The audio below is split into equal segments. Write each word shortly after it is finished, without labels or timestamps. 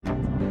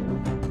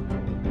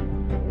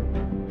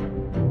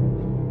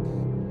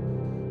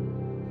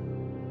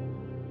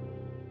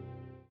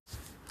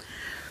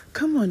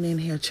Come on in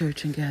here,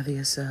 church, and gather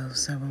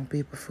yourselves. I won't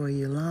be before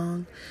you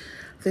long.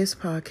 This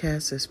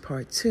podcast is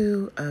part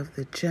 2 of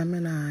the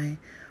Gemini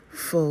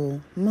full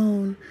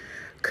moon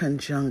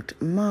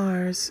conjunct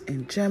Mars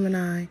in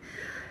Gemini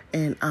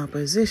in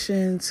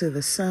opposition to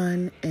the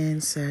sun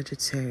in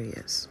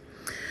Sagittarius.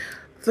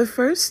 The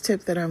first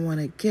tip that I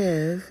want to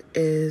give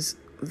is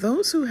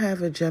those who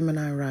have a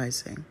Gemini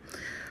rising,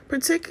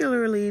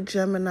 particularly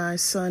Gemini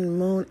sun,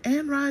 moon,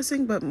 and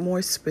rising, but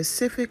more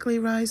specifically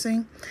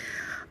rising.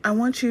 I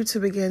want you to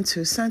begin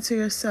to center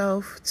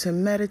yourself, to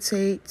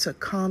meditate, to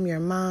calm your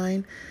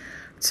mind,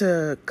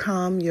 to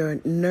calm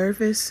your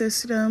nervous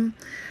system,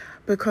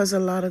 because a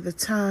lot of the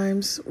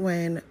times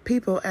when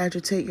people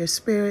agitate your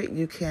spirit,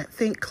 you can't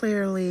think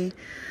clearly,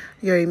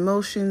 your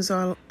emotions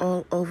are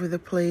all over the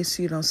place,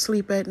 you don't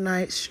sleep at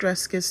night,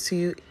 stress gets to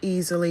you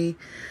easily,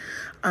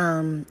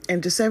 and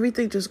just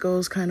everything just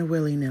goes kind of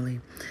willy-nilly.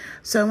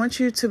 So I want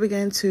you to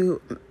begin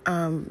to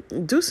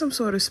do some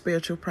sort of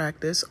spiritual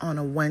practice on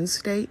a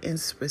Wednesday in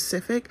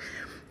specific,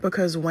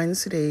 because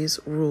Wednesdays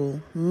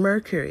rule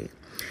Mercury.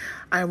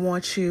 I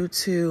want you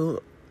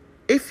to,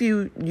 if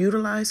you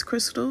utilize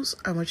crystals,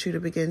 I want you to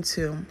begin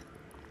to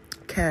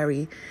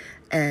carry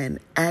an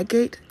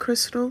agate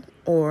crystal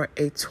or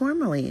a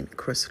tourmaline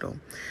crystal.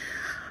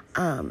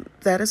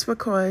 That is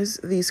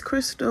because these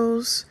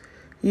crystals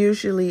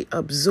usually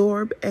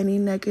absorb any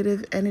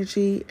negative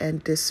energy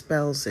and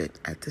dispels it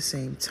at the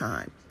same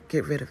time.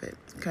 Get rid of it,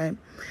 okay?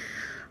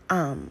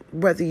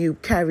 Whether you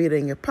carry it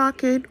in your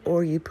pocket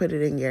or you put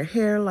it in your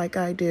hair like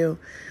I do,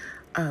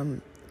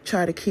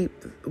 try to keep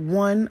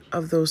one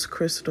of those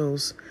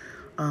crystals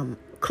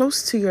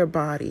close to your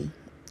body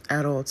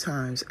at all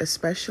times,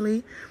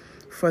 especially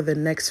for the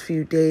next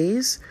few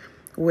days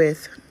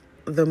with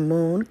the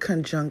moon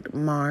conjunct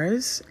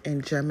Mars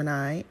in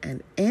Gemini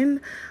and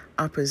in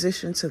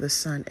opposition to the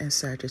sun in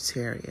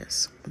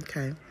Sagittarius.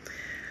 Okay.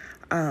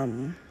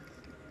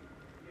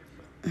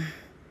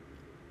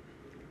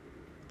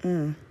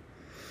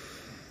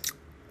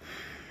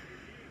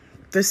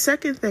 The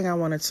second thing I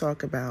want to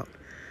talk about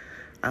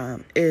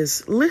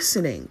is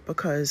listening,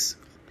 because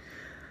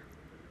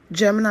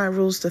Gemini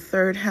rules the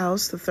third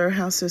house. The third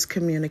house is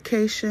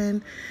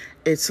communication.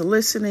 It's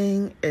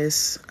listening.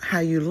 It's how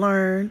you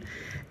learn.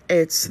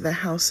 It's the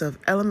house of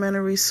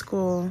elementary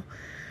school.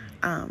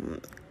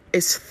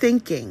 It's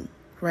thinking,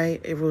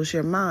 right? It rules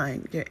your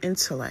mind, your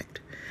intellect.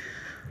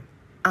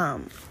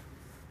 I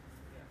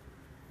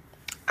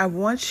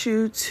want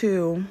you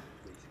to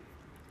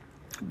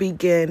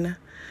begin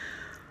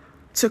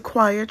to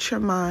quiet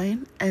your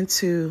mind and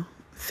to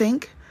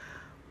think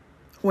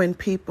when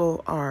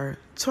people are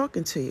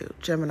talking to you.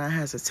 Gemini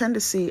has a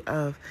tendency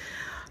of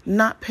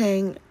not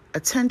paying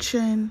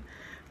attention,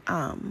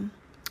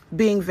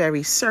 being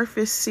very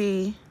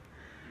surfacey,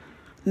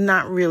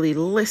 not really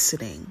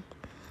listening.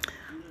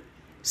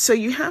 So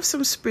you have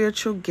some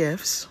spiritual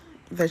gifts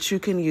that you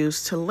can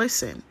use to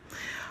listen.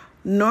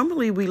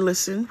 Normally we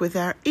listen with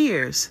our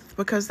ears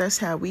because that's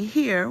how we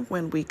hear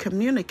when we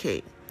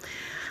communicate.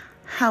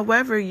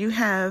 However, you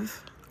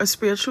have a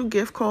spiritual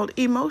gift called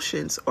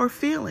emotions or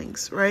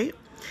feelings, right?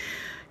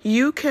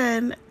 You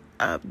can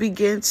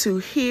begin to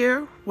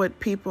hear what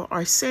people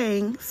are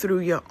saying through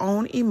your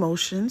own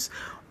emotions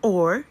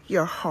or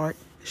your heart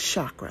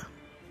chakra.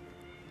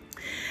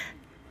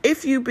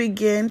 If you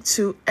begin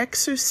to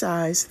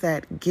exercise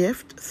that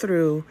gift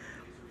through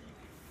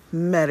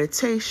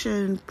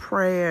meditation,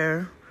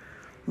 prayer,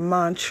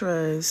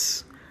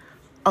 mantras,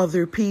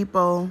 other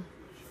people,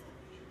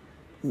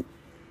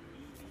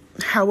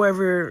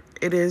 however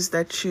it is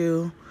that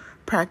you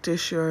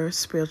practice your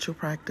spiritual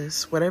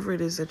practice, whatever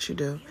it is that you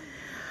do,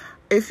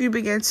 if you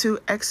begin to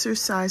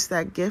exercise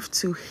that gift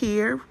to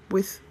hear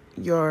with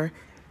your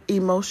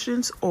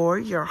emotions or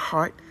your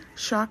heart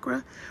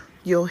chakra,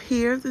 you'll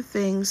hear the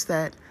things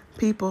that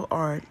people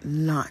are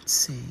not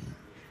saying.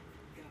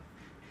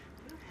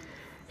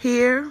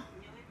 Hear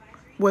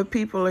what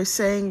people are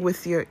saying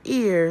with your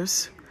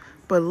ears,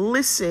 but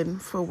listen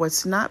for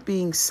what's not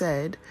being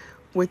said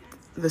with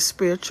the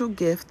spiritual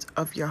gift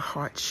of your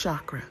heart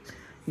chakra,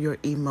 your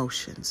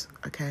emotions,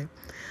 okay?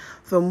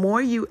 The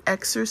more you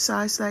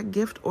exercise that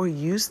gift or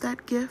use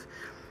that gift,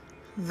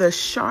 the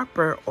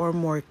sharper or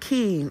more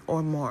keen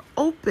or more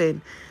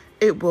open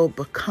it will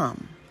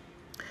become.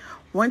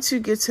 Once you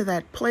get to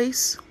that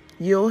place,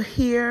 you'll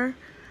hear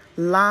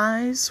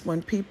lies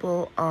when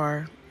people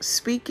are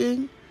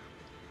speaking.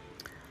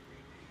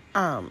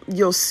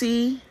 You'll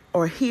see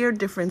or hear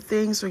different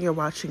things when you're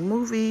watching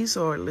movies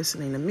or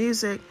listening to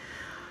music.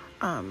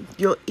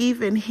 You'll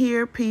even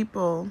hear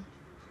people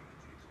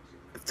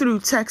through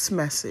text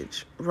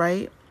message,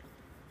 right?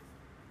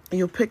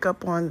 You'll pick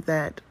up on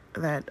that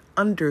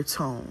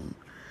undertone,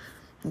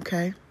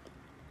 okay?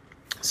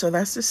 So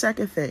that's the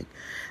second thing.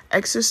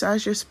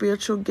 Exercise your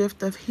spiritual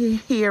gift of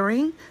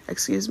hearing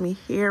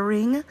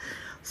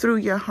through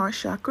your heart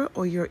chakra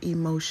or your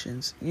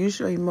emotions. Use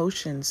your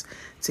emotions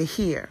to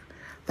hear.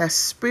 That's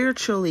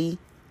spiritually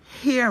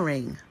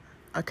hearing,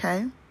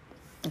 okay?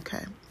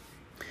 Okay.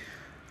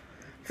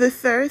 The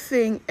third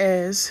thing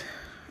is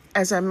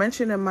as I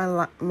mentioned in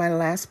my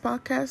last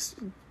podcast,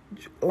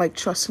 like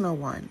trust no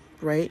one,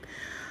 right?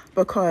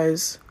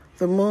 Because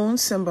the moon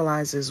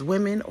symbolizes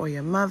women or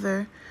your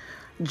mother.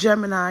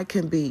 Gemini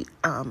can be,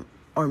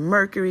 or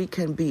Mercury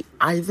can be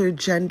either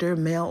gender,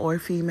 male or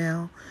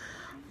female.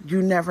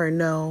 You never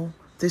know.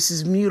 This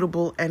is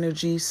mutable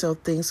energy, so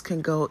things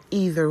can go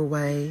either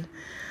way.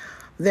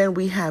 Then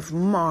we have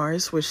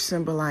Mars, which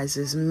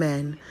symbolizes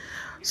men.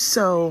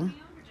 So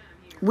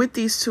with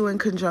these two in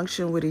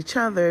conjunction with each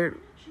other,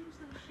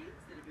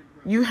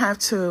 you have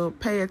to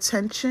pay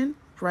attention,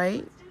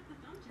 right?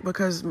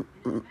 Because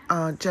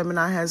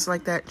Gemini has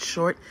like that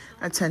short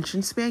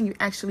attention span. You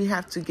actually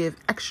have to give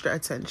extra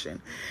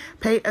attention.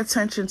 Pay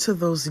attention to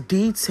those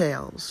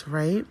details,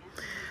 right?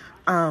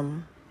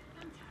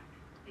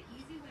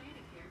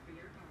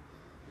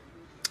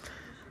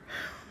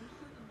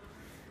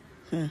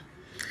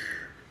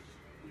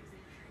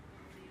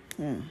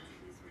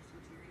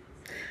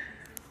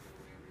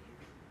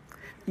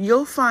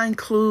 You'll find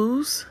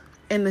clues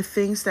in the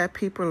things that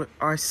people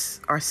are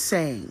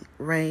saying,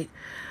 right?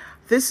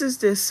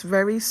 This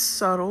very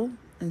subtle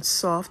and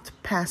soft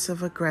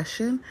passive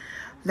aggression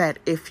that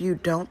if you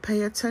don't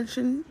pay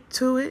attention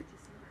to it,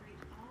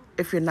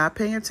 if you're not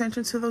paying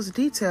attention to those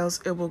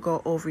details, it will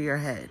go over your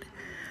head.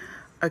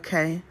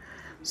 Okay?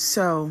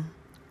 So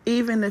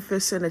even if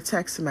it's in a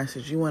text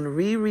message, you want to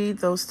reread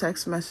those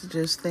text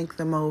messages, think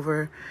them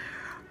over,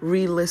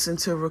 re-listen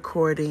to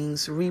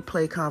recordings,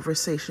 replay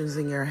conversations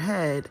in your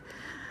head,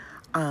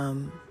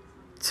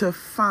 to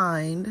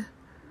find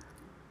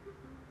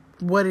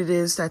what it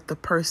is that the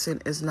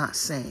person is not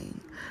saying.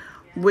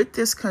 With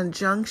this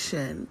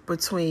conjunction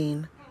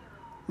between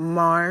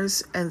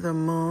Mars and the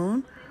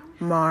moon,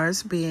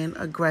 Mars being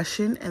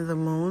aggression and the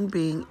moon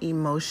being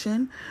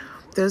emotion,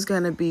 there's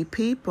going to be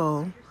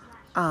people,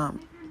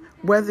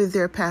 whether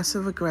they're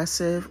passive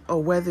aggressive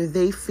or whether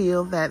they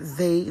feel that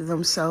they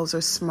themselves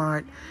are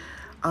smart,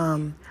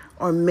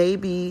 or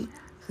maybe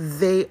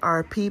they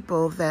are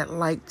people that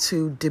like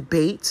to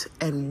debate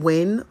and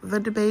win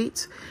the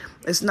debate.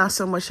 It's not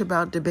so much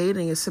about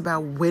debating, it's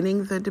about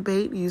winning the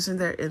debate using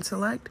their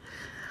intellect.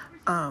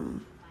 Or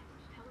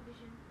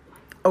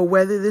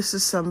whether this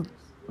is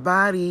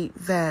somebody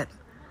that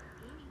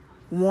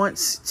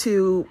wants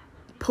to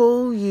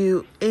pull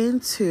you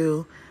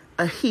into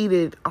a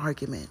heated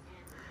argument.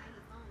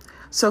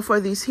 So for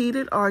these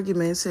heated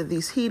arguments and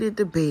these heated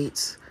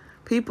debates,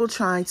 people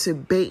trying to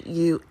bait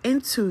you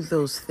into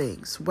those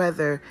things,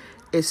 whether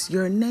it's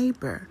your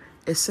neighbor,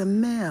 it's a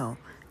male,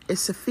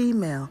 it's a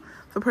female,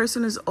 the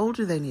person is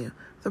older than you,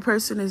 the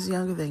person is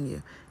younger than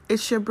you,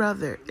 it's your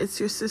brother, it's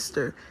your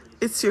sister,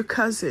 it's your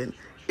cousin,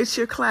 it's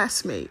your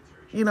classmate,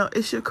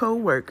 it's your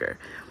coworker.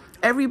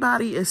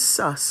 Everybody is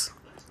sus,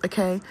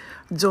 okay?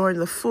 During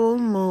the full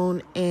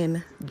moon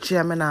in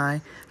Gemini,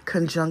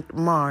 conjunct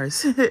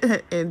Mars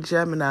in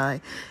Gemini,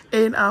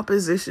 in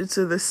opposition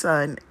to the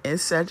sun in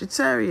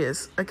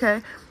Sagittarius,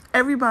 okay?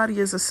 Everybody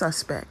is a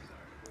suspect,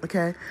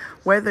 okay?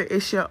 Whether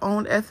it's your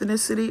own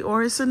ethnicity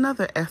or it's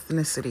another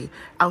ethnicity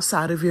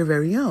outside of your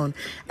very own.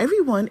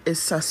 Everyone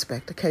is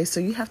suspect, okay? So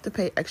you have to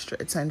pay extra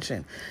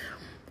attention.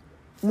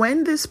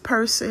 When this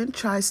person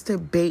tries to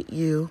bait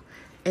you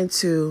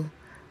into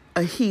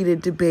a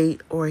heated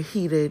debate or a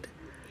heated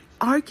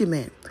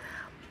argument,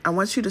 I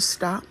want you to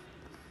stop.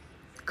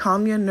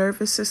 Calm your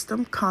nervous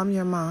system, calm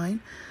your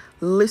mind,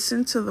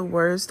 listen to the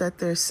words that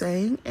they're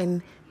saying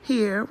and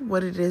hear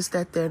what it is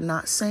that they're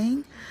not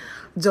saying.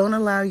 Don't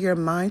allow your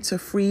mind to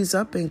freeze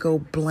up and go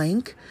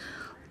blank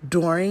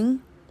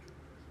during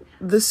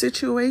the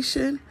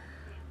situation.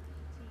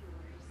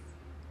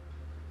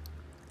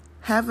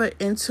 Have an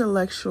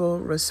intellectual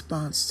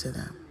response to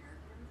them.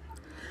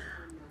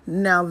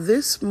 Now,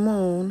 this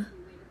full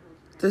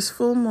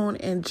moon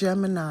in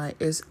Gemini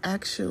is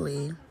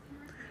actually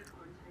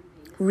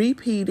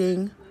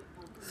repeating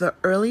the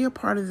earlier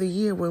part of the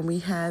year when we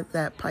had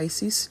that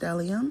Pisces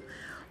stellium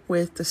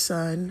with the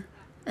sun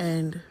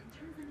and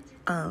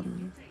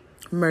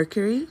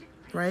Mercury,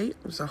 right?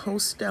 It was a whole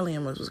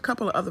stellium. It was a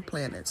couple of other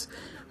planets,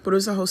 but it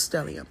was a whole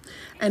stellium.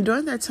 And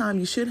during that time,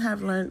 you should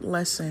have learned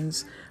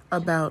lessons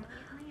about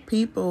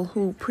people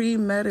who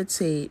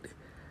premeditate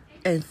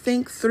and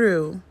think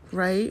through,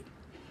 right?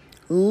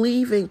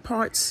 Leaving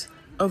parts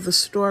of the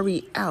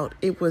story out.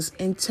 It was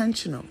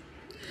intentional.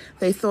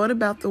 They thought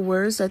about the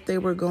words that they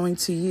were going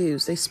to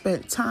use. They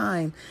spent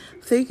time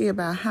thinking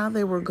about how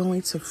they were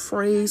going to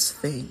phrase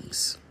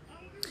things.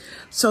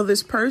 So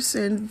this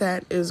person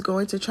that is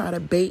going to try to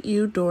bait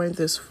you during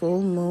this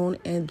full moon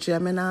in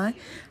Gemini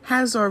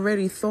has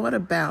already thought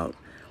about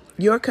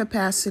your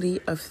capacity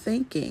of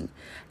thinking,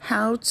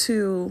 how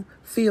to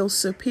feel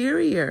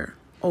superior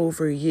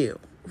over you,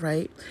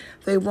 right?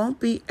 They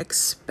won't be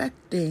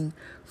expecting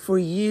for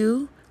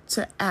you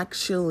to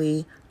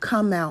actually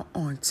come out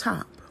on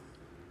top.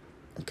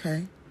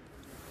 Okay?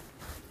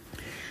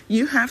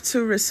 You have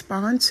to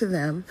respond to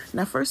them.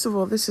 Now, first of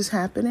all, this is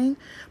happening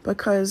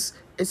because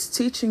It's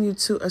teaching you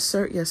to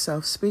assert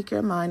yourself. Speak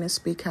your mind and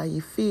speak how you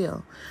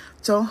feel.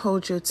 Don't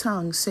hold your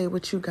tongue. Say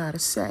what you got to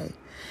say.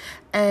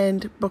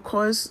 And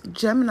because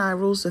Gemini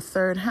rules the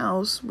third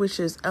house, which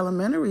is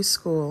elementary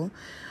school,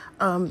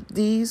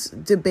 these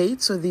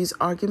debates or these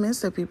arguments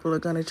that people are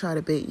going to try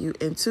to bait you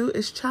into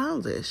is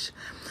childish.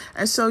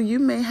 And so you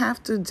may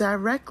have to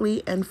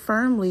directly and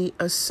firmly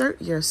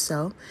assert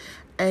yourself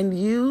and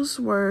use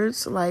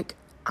words like,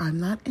 I'm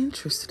not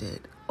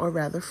interested, or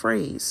rather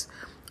phrase,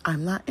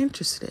 I'm not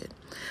interested.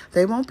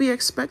 They won't be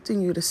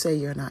expecting you to say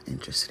you're not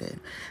interested.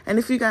 And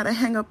if you got to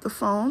hang up the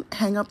phone,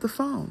 hang up the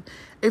phone.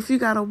 If you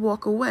got to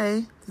walk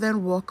away,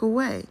 then walk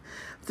away.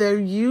 They're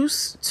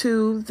used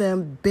to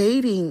them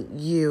baiting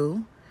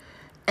you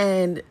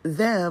and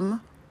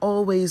them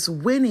always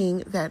winning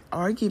that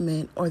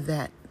argument or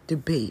that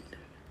debate.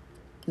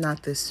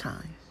 Not this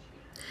time.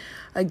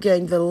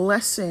 Again, the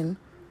lesson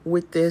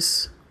with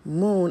this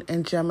moon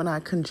and Gemini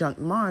conjunct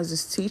Mars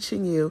is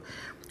teaching you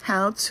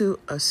how to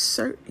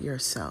assert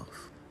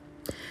yourself.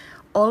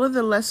 All of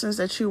the lessons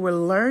that you were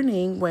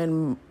learning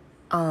when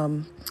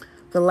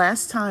the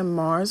last time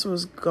Mars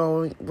was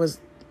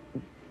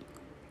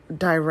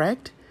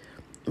direct,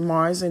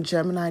 Mars and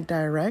Gemini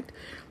direct,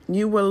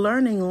 you were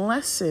learning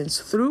lessons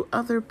through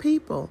other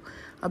people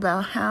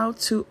about how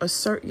to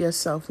assert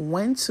yourself,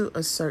 when to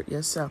assert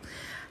yourself,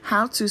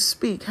 how to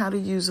speak, how to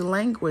use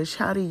language,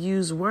 how to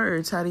use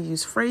words, how to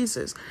use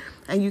phrases.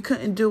 And you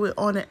couldn't do it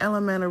on an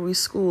elementary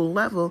school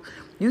level.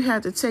 You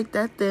had to take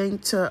that thing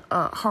to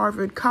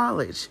Harvard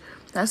College.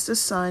 That's the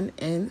sun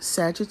in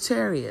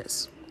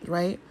Sagittarius,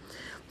 right?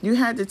 You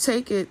had to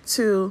take it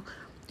to,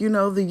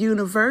 the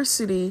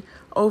university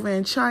over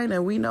in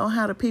China. We know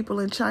how the people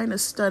in China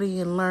study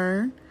and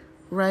learn,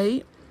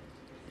 right?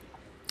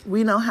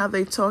 We know how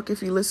they talk.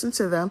 If you listen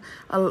to them,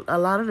 a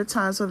lot of the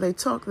times when they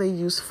talk, they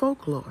use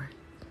folklore.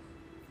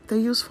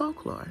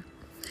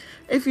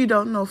 If you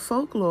don't know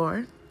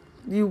folklore,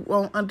 you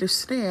won't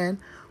understand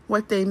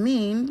what they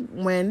mean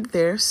when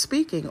they're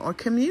speaking or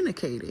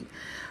communicating.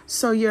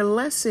 So your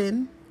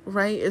lesson,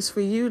 right, is for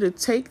you to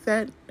take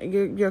that,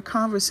 your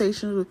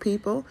conversations with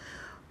people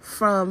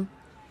from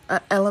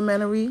an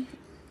elementary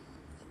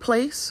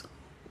place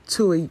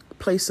to a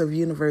place of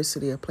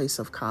university, a place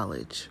of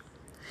college.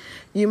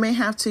 You may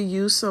have to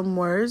use some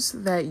words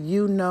that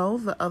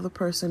the other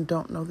person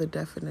don't know the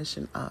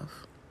definition of.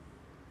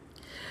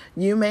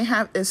 You may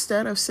have,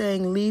 instead of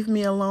saying, leave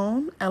me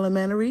alone,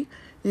 elementary,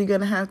 you're going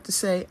to have to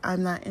say,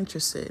 I'm not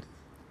interested,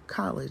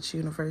 college,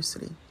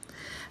 university.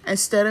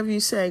 Instead of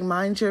you saying,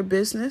 mind your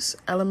business,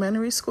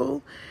 elementary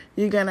school,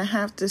 you're going to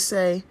have to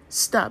say,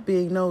 stop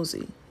being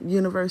nosy,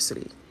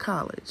 university,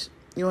 college.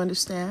 You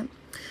understand?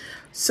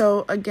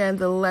 So again,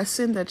 the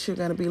lesson that you're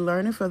going to be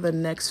learning for the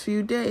next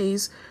few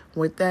days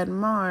with that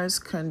Mars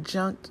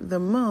conjunct the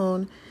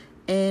moon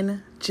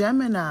in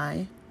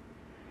Gemini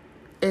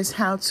is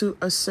how to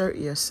assert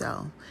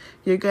yourself.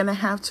 You're going to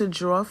have to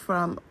draw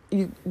from,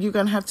 you're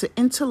going to have to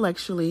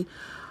intellectually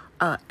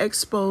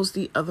expose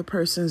the other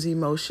person's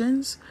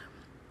emotions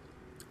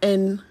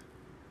in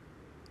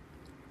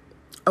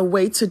a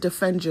way to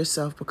defend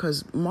yourself,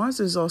 because Mars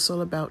is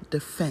also about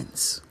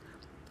defense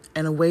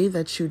and a way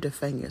that you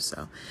defend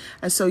yourself.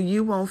 And so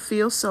you won't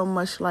feel so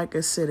much like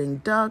a sitting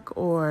duck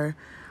or,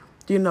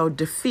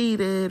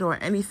 defeated or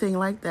anything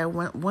like that.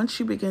 Once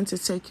you begin to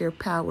take your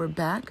power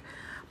back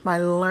by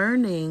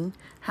learning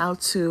how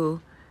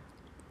to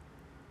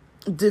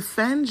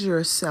defend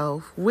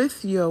yourself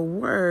with your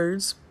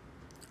words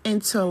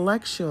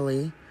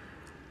intellectually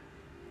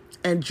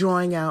and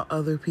drawing out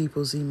other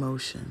people's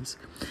emotions.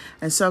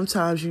 And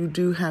sometimes you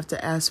do have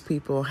to ask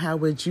people, how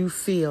would you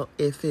feel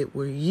if it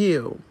were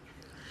you?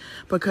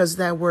 Because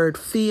that word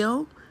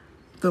feel,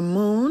 the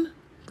moon,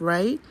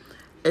 right,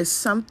 is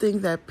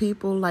something that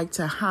people like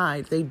to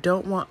hide. They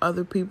don't want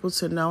other people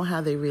to know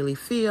how they really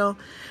feel,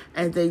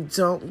 and they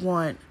don't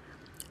want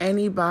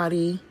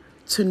anybody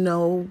to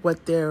know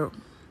what their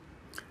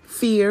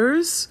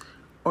fears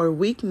or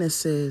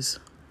weaknesses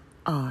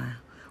are,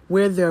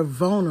 where they're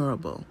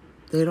vulnerable.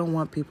 They don't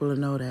want people to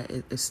know that.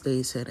 It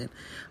stays hidden.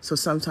 So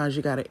sometimes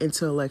you got to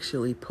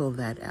intellectually pull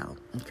that out,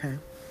 okay?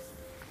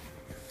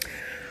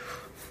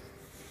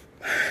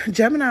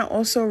 Gemini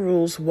also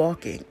rules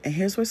walking. And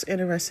here's what's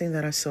interesting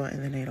that I saw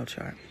in the natal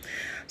chart.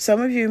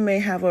 Some of you may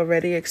have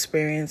already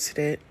experienced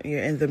it.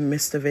 You're in the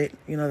midst of it.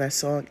 You know that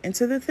song,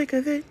 Into the Thick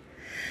of It.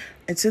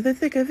 Into the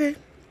thick of it.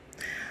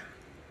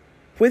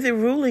 With it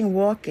ruling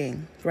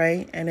walking,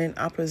 right, and in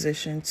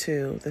opposition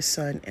to the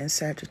sun in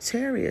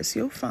Sagittarius,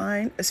 you'll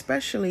find,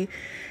 especially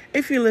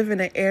if you live in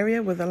an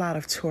area with a lot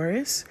of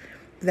tourists,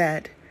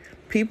 that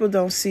people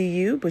don't see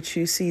you, but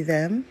you see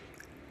them,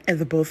 and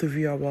the both of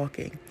you are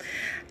walking.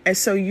 And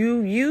so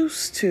you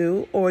used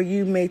to, or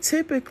you may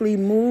typically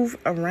move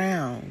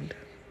around.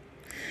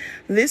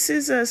 This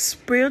is a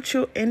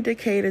spiritual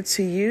indicator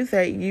to you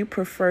that you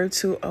prefer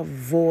to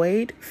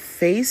avoid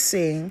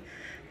facing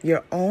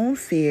your own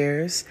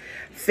fears,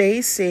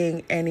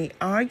 facing any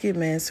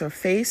arguments or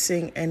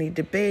facing any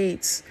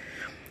debates.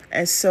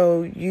 And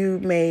so you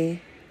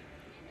may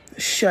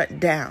shut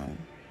down.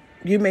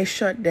 You may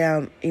shut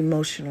down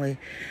emotionally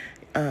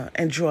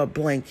and draw a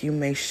blank. You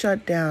may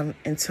shut down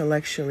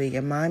intellectually.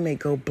 Your mind may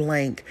go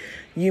blank.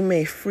 You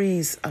may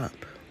freeze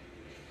up.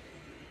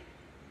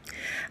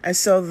 And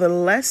so the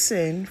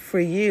lesson for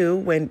you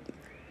when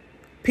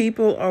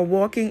people are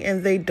walking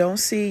and they don't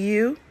see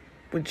you,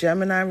 with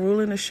Gemini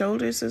ruling the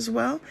shoulders as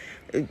well,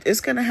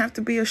 it's going to have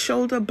to be a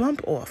shoulder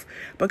bump off,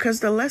 because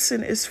the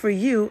lesson is for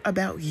you,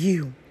 about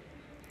you.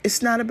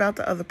 It's not about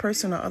the other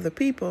person or other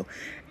people.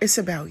 It's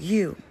about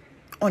you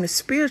on a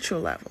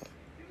spiritual level.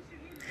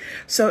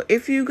 So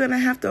if you're going to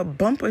have to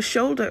bump a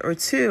shoulder or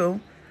two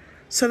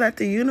so that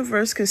the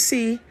universe can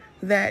see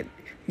that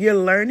you're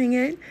learning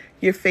it,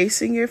 you're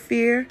facing your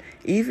fear,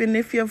 even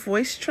if your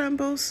voice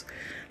trembles,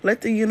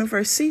 let the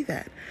universe see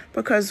that.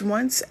 Because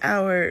once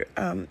our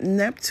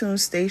Neptune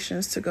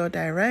stations to go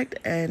direct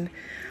and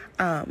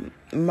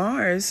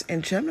Mars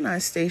and Gemini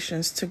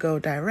stations to go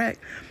direct,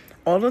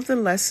 all of the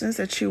lessons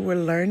that you were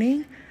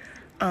learning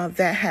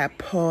that had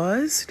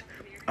paused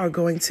are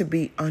going to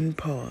be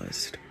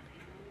unpaused.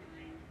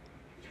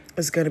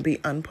 It's going to be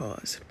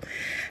unpaused.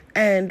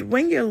 And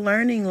when you're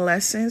learning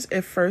lessons,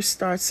 it first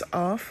starts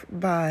off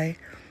by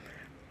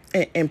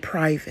in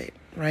private,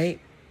 right?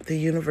 The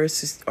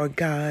universe is, or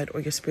God or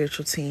your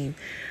spiritual team,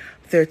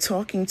 they're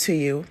talking to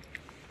you.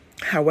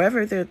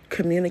 However, they're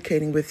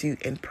communicating with you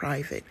in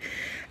private,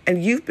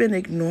 and you've been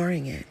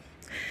ignoring it.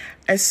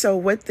 And so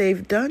what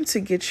they've done to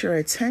get your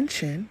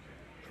attention,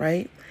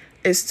 right,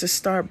 is to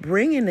start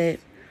bringing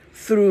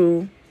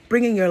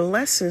your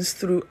lessons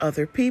through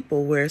other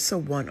people, where it's a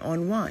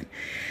one-on-one.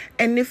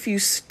 And if you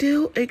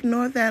still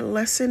ignore that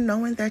lesson,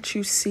 knowing that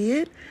you see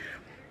it,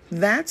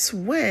 that's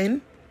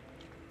when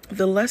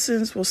the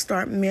lessons will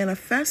start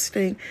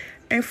manifesting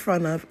in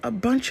front of a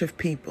bunch of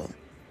people.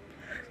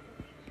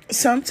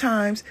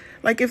 Sometimes,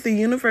 like if the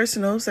universe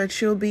knows that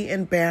you'll be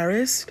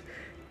embarrassed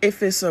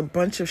if it's a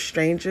bunch of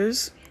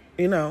strangers,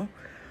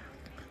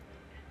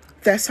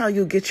 that's how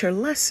you'll get your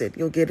lesson.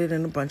 You'll get it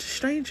in a bunch of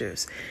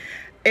strangers.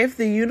 If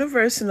the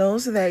universe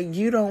knows that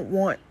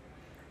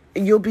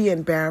you'll be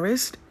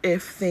embarrassed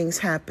if things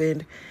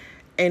happen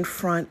in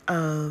front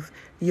of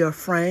your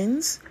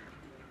friends,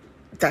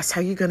 that's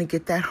how you're going to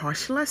get that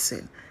harsh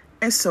lesson,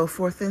 and so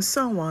forth and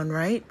so on,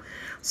 right?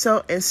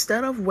 So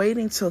instead of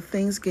waiting till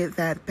things get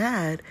that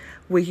bad,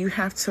 where you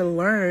have to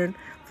learn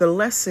the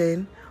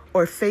lesson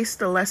or face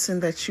the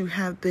lesson that you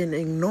have been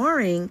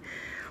ignoring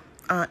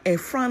in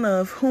front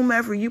of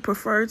whomever you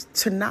prefer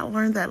to not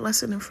learn that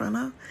lesson in front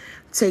of,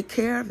 take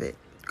care of it.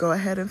 Go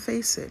ahead and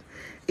face it,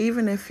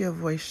 even if your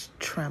voice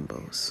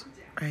trembles,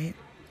 right?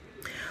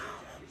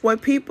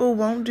 What people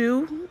won't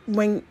do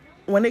when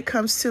it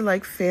comes to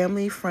like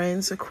family,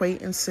 friends,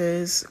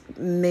 acquaintances,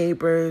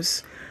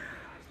 neighbors,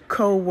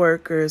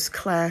 co-workers,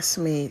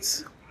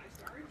 classmates,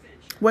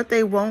 what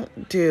they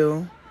won't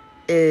do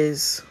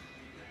is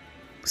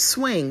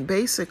swing,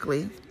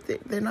 basically.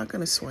 They're not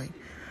going to swing.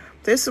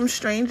 There's some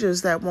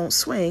strangers that won't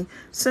swing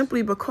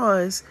simply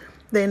because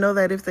they know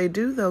that if they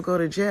do, they'll go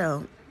to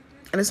jail.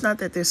 And it's not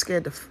that they're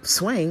scared to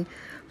swing.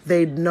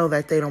 They know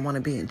that they don't want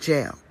to be in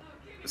jail.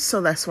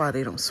 So that's why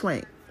they don't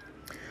swing.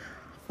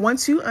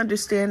 Once you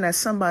understand that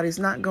somebody's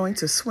not going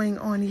to swing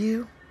on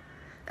you,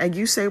 and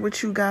you say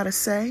what you got to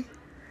say,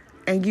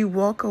 and you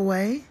walk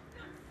away,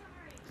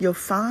 you'll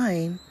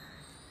find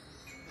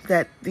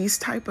that these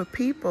type of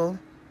people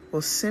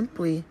will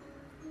simply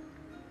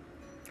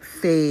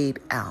fade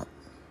out.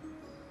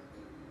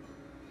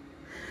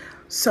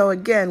 So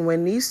again,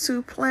 when these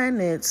two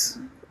planets,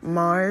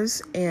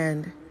 Mars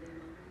and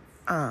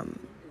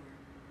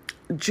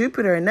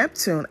Jupiter and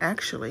Neptune,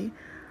 actually,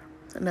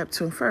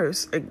 Neptune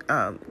first,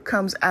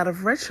 comes out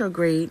of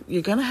retrograde,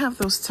 you're going to have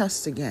those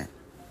tests again.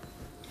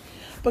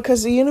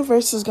 Because the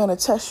universe is going to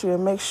test you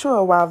and make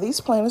sure while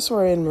these planets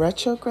were in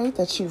retrograde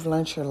that you've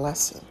learned your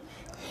lesson.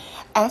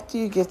 After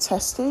you get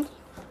tested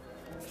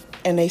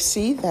and they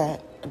see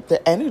that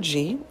the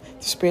energy,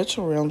 the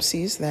spiritual realm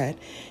sees that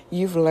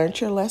you've learned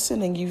your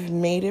lesson and you've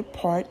made it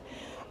part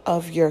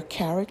of your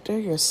character,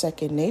 your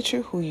second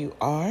nature, who you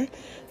are,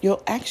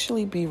 you'll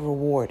actually be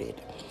rewarded.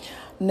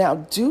 Now,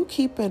 do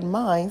keep in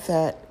mind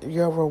that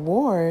your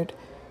reward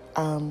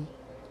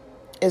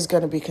is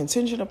going to be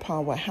contingent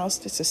upon what house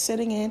this is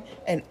sitting in.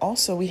 And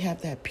also we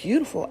have that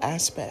beautiful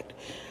aspect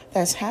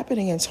that's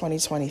happening in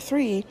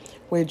 2023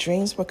 where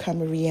dreams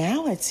become a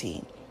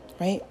reality,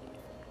 right?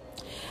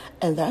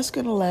 And that's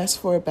going to last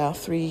for about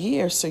 3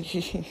 years. So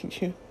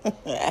you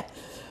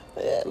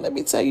let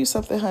me tell you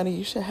something, honey.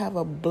 You should have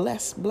a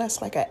blessed,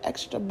 like an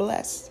extra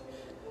blessed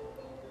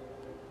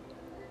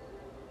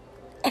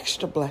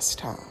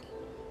time.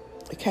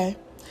 Okay?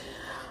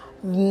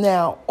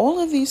 Now, all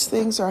of these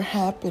things are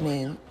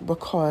happening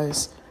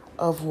because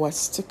of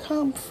what's to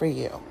come for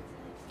you.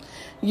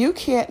 You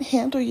can't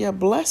handle your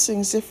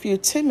blessings if you're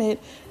timid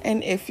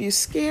and if you're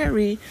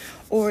scary,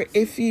 or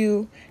if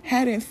you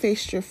hadn't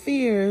faced your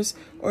fears,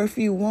 or if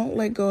you won't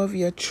let go of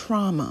your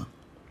trauma.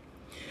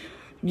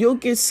 You'll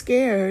get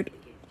scared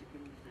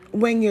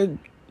when you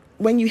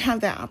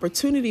have that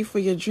opportunity for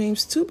your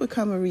dreams to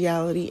become a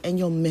reality, and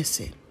you'll miss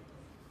it.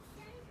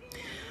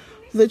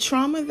 The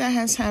trauma that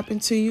has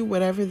happened to you,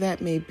 whatever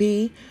that may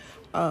be,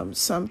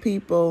 some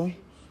people,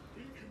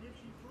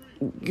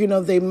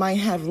 they might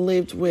have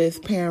lived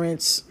with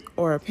parents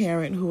or a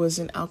parent who was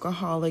an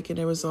alcoholic, and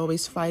there was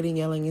always fighting,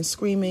 yelling, and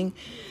screaming,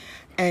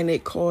 and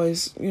it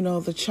caused,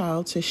 the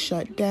child to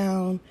shut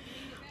down.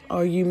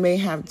 Or you may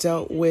have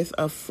dealt with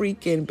a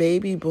freaking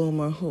baby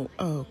boomer who,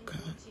 oh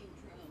God,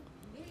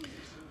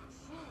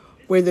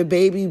 where the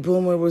baby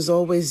boomer was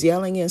always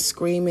yelling and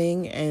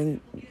screaming, and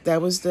that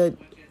was the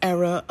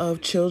era of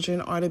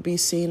children are to be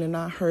seen and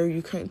not heard.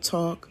 You couldn't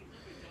talk.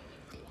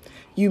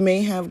 You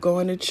may have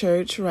gone to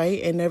church,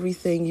 right, and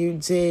everything you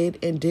did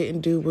and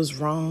didn't do was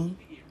wrong.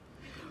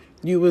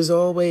 You was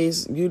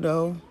always, with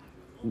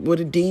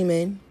a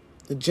demon,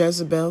 the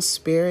Jezebel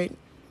spirit,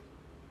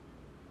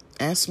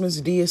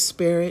 Asmodeus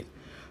spirit.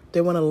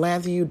 They want to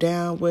lather you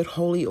down with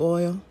holy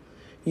oil.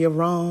 You're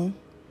wrong.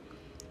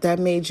 That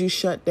made you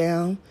shut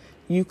down.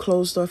 You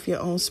closed off your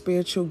own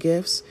spiritual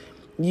gifts.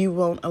 You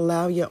won't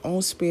allow your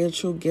own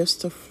spiritual gifts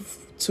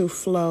to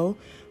flow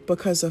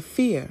because of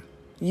fear.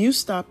 You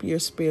stop your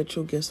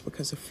spiritual gifts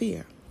because of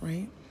fear,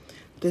 right?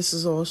 This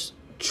is all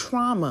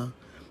trauma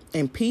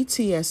and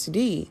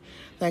PTSD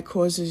that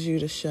causes you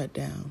to shut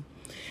down.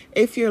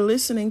 If you're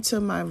listening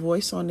to my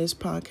voice on this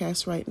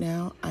podcast right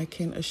now, I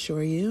can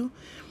assure you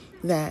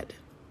that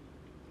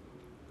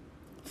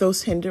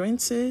those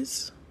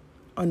hindrances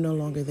are no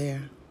longer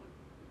there.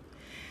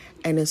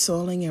 And it's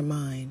all in your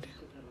mind.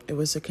 It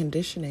was a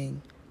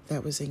conditioning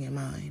that was in your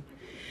mind.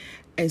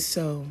 And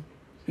so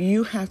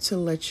you have to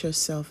let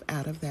yourself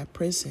out of that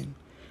prison.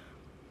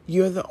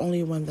 You're the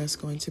only one that's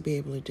going to be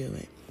able to do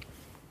it.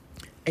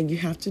 And you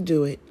have to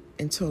do it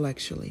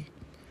intellectually.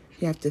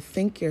 You have to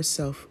think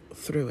yourself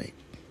through it.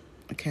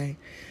 Okay?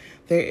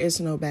 There is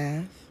no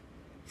bath.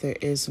 There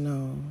is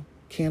no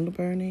candle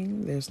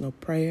burning. There's no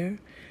prayer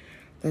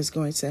that's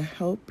going to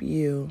help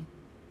you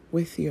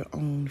with your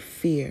own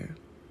fear.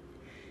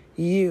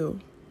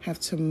 You have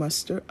to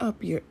muster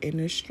up your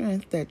inner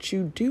strength that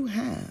you do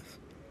have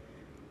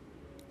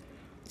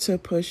to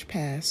push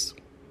past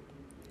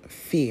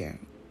fear.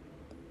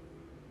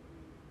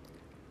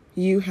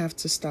 You have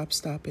to stop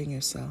stopping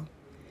yourself,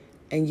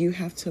 and you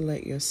have to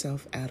let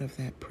yourself out of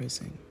that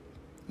prison.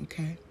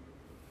 Okay?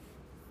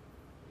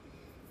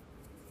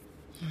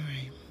 All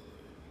right.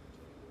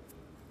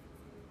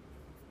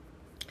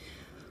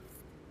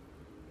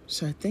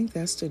 So I think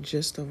that's the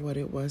gist of what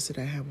it was that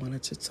I had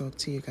wanted to talk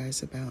to you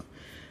guys about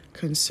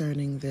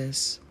concerning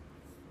this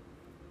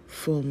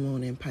full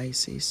moon in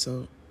Pisces.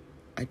 So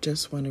I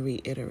just want to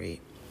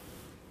reiterate.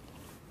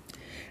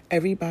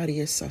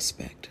 Everybody is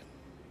suspect.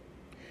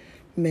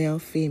 Male,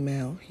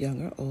 female,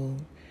 young or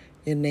old,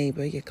 your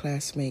neighbor, your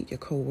classmate, your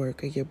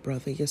coworker, your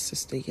brother, your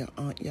sister, your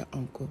aunt, your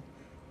uncle,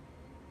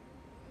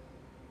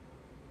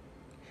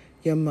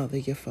 your mother,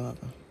 your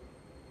father.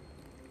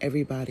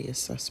 Everybody is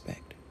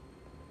suspect.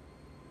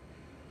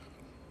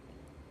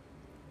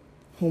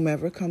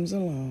 Whomever comes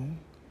along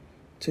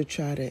to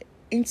try to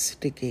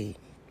instigate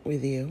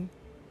with you,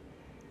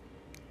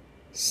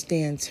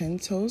 stand 10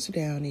 toes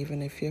down,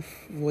 even if your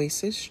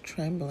voice is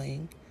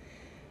trembling,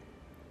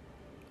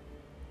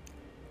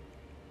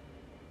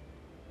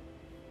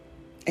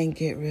 and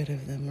get rid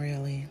of them,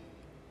 really.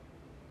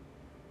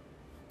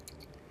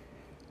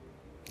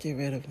 Get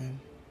rid of them.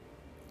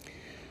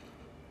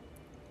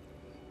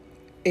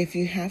 If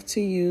you have to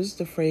use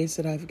the phrase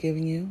that I've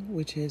given you,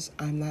 which is,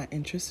 I'm not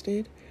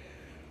interested,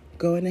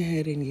 go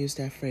ahead and use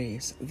that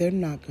phrase. They're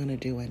not going to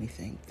do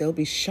anything. They'll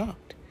be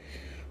shocked,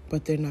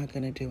 but they're not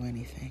going to do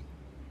anything.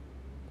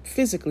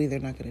 Physically, they're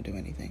not going to do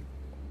anything.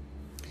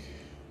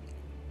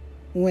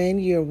 When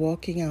you're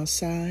walking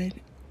outside,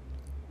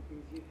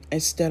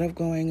 instead of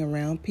going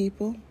around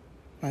people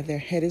while their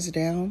head is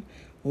down,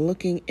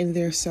 looking in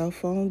their cell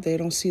phone, they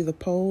don't see the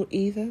pole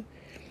either.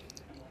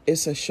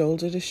 It's a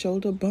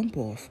shoulder-to-shoulder bump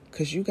off,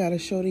 because you got to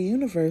show the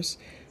universe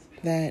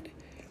that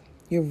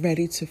you're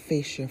ready to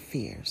face your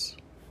fears.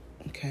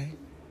 Okay?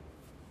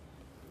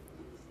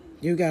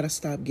 You got to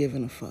stop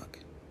giving a fuck.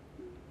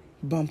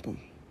 Bump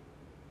them.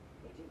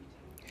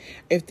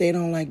 If they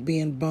don't like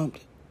being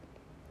bumped,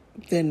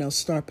 then they'll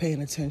start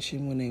paying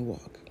attention when they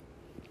walk.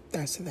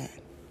 That's that.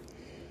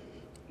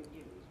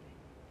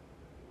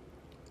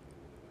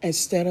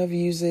 Instead of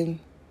using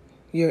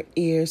your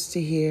ears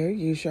to hear,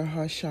 use your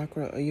heart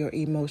chakra or your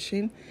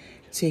emotion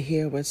to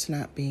hear what's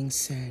not being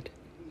said.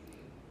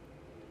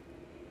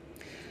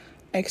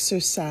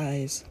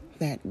 Exercise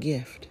that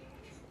gift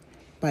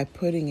by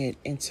putting it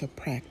into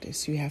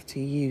practice. You have to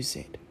use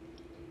it.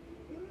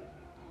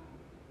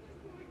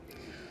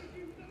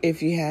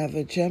 If you have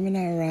a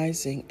Gemini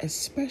rising,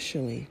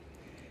 especially,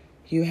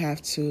 you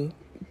have to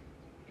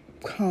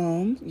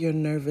calm your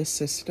nervous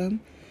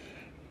system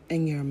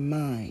and your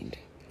mind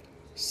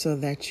so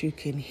that you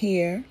can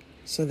hear,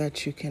 so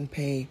that you can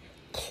pay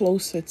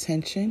close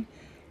attention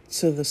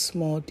to the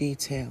small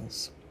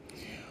details.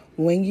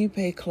 When you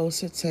pay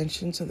close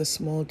attention to the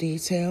small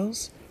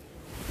details,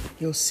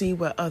 you'll see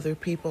what other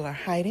people are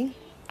hiding,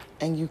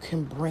 and you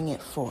can bring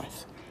it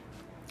forth.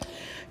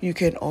 You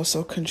can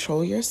also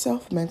control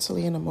yourself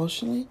mentally and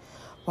emotionally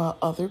while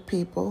other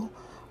people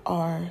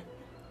are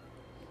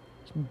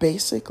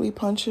basically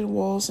punching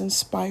walls and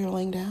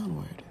spiraling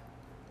downward.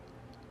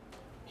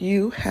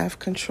 You have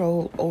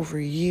control over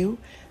you,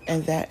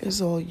 and that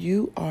is all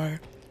you are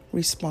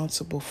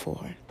responsible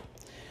for.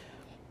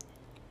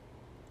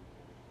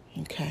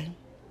 Okay?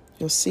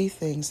 You'll see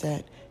things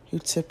that you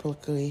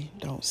typically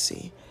don't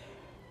see.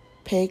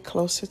 Pay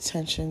close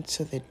attention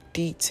to the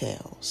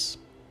details.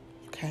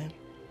 Okay?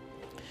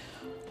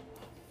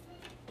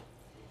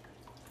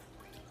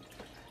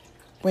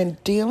 When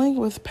dealing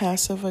with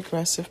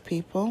passive-aggressive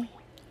people,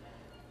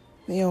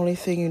 the only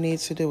thing you need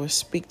to do is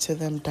speak to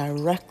them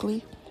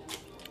directly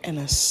and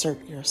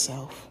assert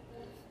yourself.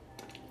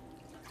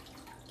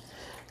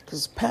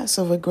 Because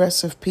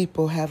passive-aggressive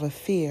people have a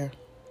fear.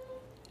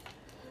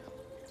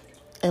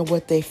 And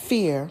what they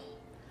fear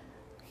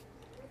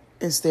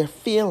is their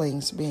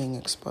feelings being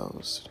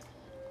exposed.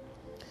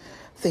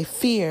 They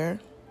fear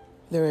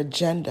their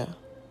agenda,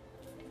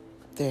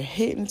 their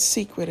hidden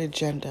secret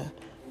agenda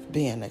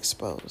being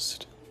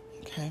exposed.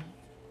 Okay?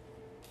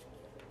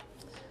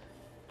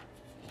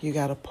 You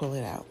got to pull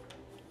it out.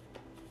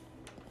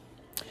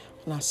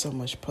 Not so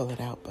much pull it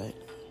out, but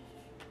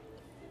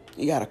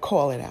you got to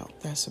call it out.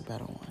 That's a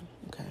better one.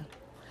 Okay?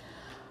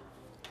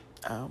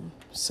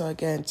 So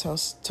again,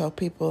 tell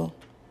people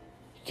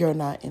you're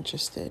not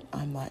interested.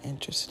 I'm not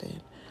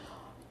interested.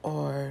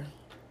 Or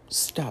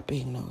stop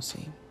being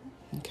nosy.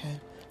 Okay?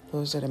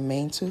 Those are the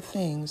main two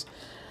things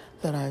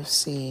that I've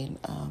seen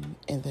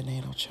in the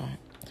natal chart.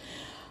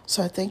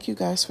 So I thank you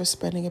guys for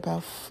spending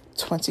about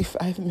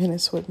 25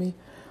 minutes with me.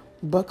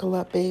 Buckle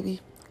up,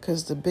 baby,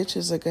 because the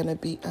bitches are going to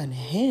be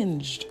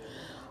unhinged.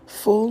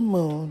 Full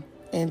moon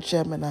in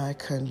Gemini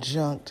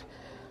conjunct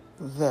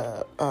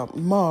the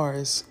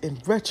Mars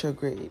in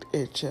retrograde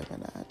in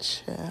Gemini.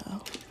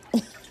 Child.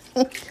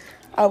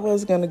 I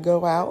was going to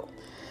go out,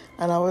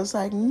 and I was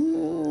like,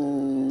 nah.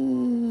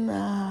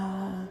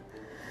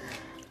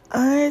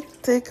 I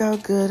think I'm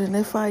good, and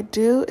if I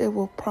do, it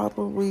will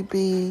probably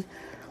be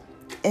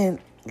in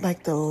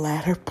like the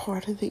latter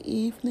part of the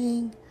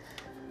evening.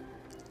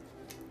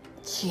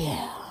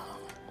 Yeah.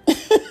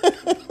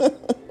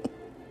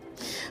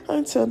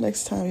 Until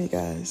next time, you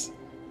guys.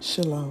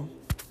 Shalom.